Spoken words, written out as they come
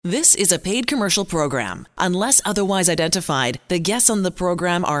This is a paid commercial program. Unless otherwise identified, the guests on the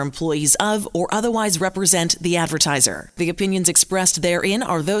program are employees of or otherwise represent the advertiser. The opinions expressed therein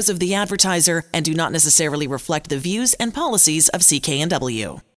are those of the advertiser and do not necessarily reflect the views and policies of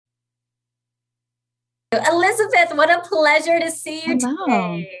CKNW. Elizabeth, what a pleasure to see you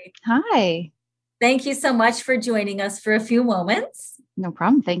Hello. today. Hi. Thank you so much for joining us for a few moments. No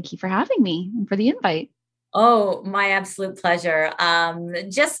problem. Thank you for having me and for the invite. Oh, my absolute pleasure.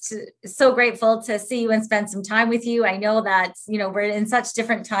 Just so grateful to see you and spend some time with you. I know that, we're in such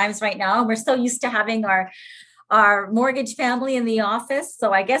different times right now. We're so used to having our mortgage family in the office.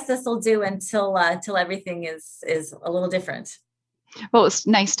 So I guess this will do until everything is a little different. Well, it's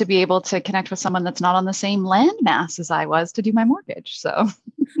nice to be able to connect with someone that's not on the same land mass as I was to do my mortgage. So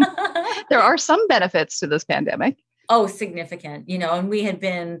there are some benefits to this pandemic. Oh, significant, and we had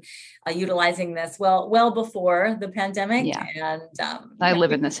been utilizing this well before the pandemic. Yeah. And I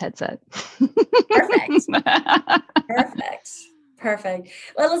live in this headset. Perfect. Perfect.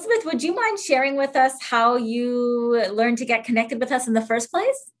 Well, Elizabeth, would you mind sharing with us how you learned to get connected with us in the first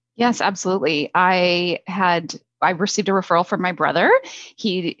place? Yes, absolutely. I received a referral from my brother.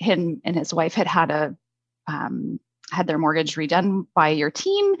 Him and his wife had their mortgage redone by your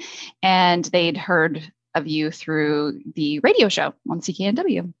team, and they'd heard of you through the radio show on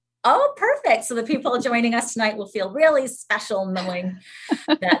CKNW. Oh, perfect. So the people joining us tonight will feel really special knowing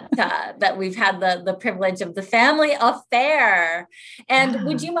that we've had the privilege of the family affair. And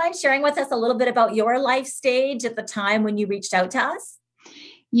would you mind sharing with us a little bit about your life stage at the time when you reached out to us?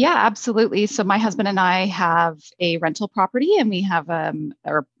 Yeah, absolutely. So my husband and I have a rental property and we have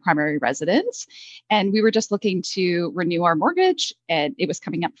our primary residence. And we were just looking to renew our mortgage, and it was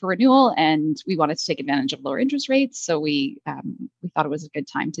coming up for renewal, and we wanted to take advantage of lower interest rates. So we thought it was a good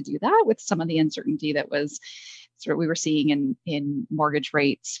time to do that with some of the uncertainty that was sort of we were seeing in mortgage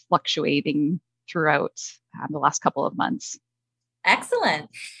rates fluctuating throughout the last couple of months. Excellent.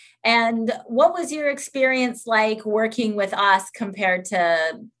 And what was your experience like working with us compared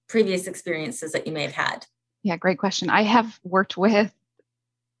to previous experiences that you may have had? Yeah, great question. I have worked with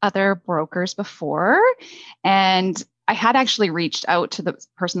other brokers before, and I had actually reached out to the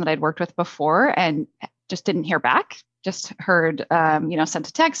person that I'd worked with before and just didn't hear back. Just heard, sent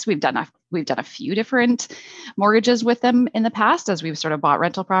a text. We've done a few different mortgages with them in the past as we've sort of bought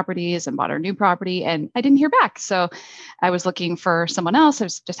rental properties and bought our new property, and I didn't hear back. So I was looking for someone else. I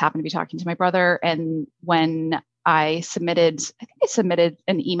just happened to be talking to my brother, and when I submitted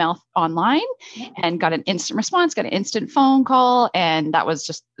an email online and got an instant response, got an instant phone call, and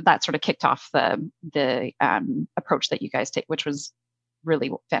that sort of kicked off the approach that you guys take, which was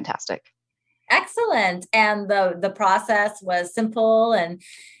really fantastic. Excellent. And the process was simple,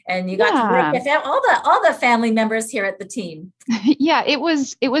 and you got to work with all the family members here at the team. Yeah, it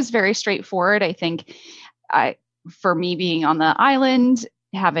was very straightforward. I think for me being on the island,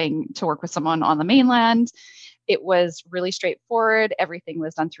 having to work with someone on the mainland, it was really straightforward. Everything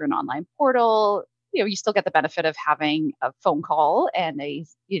was done through an online portal. You still get the benefit of having a phone call and a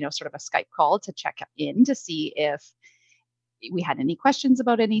sort of a Skype call to check in to see if we had any questions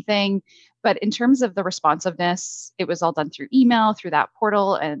about anything. But in terms of the responsiveness, it was all done through email, through that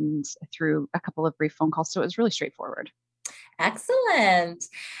portal, and through a couple of brief phone calls. So it was really straightforward. Excellent.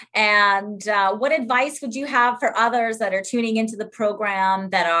 And what advice would you have for others that are tuning into the program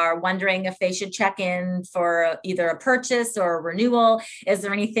that are wondering if they should check in for either a purchase or a renewal? Is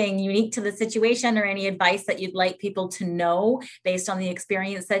there anything unique to the situation or any advice that you'd like people to know based on the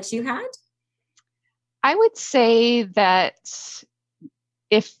experience that you had? I would say that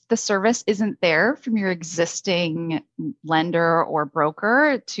if the service isn't there from your existing lender or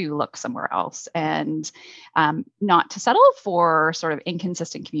broker, to look somewhere else, and not to settle for sort of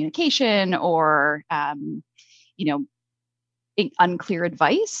inconsistent communication or, unclear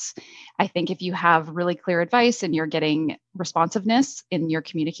advice. I think if you have really clear advice and you're getting responsiveness in your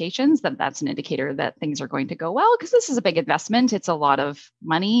communications, that's an indicator that things are going to go well, because this is a big investment. It's a lot of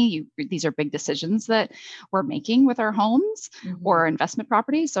money. These are big decisions that we're making with our homes or investment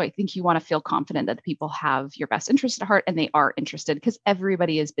properties. So I think you want to feel confident that the people have your best interest at heart and they are interested, because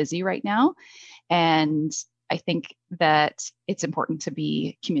everybody is busy right now. And I think that it's important to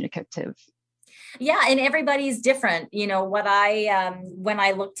be communicative. Yeah, and everybody's different. You know, what when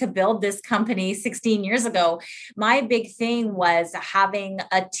I looked to build this company 16 years ago, my big thing was having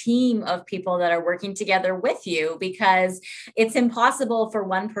a team of people that are working together with you, because it's impossible for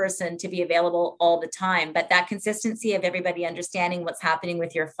one person to be available all the time. But that consistency of everybody understanding what's happening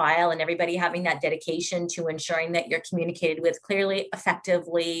with your file and everybody having that dedication to ensuring that you're communicated with clearly,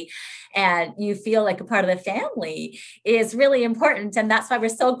 effectively, and you feel like a part of the family is really important. And that's why we're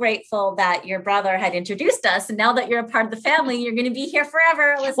so grateful that your brother had introduced us. And now that you're a part of the family, you're going to be here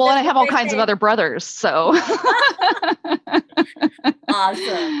forever. Well, I have all kinds of other brothers. So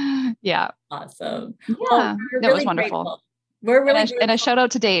awesome. Yeah. Awesome. Yeah. Well, that was wonderful. Grateful. We're really and a shout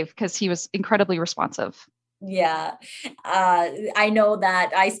out to Dave, because he was incredibly responsive. Yeah. I know that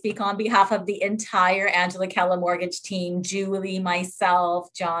I speak on behalf of the entire Angela Keller Mortgage team, Julie,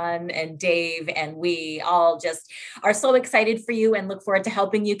 myself, John, and Dave, and we all just are so excited for you and look forward to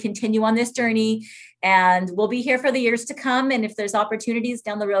helping you continue on this journey. And we'll be here for the years to come. And if there's opportunities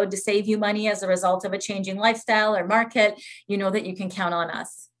down the road to save you money as a result of a changing lifestyle or market, you know that you can count on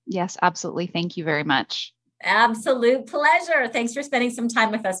us. Yes, absolutely. Thank you very much. Absolute pleasure. Thanks for spending some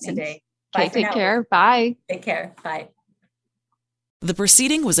time with us today. Okay, take care. Bye. Take care. Bye. The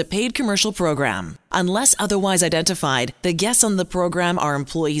proceeding was a paid commercial program. Unless otherwise identified, the guests on the program are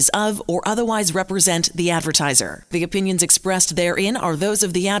employees of or otherwise represent the advertiser. The opinions expressed therein are those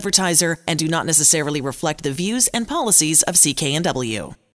of the advertiser and do not necessarily reflect the views and policies of CK&W.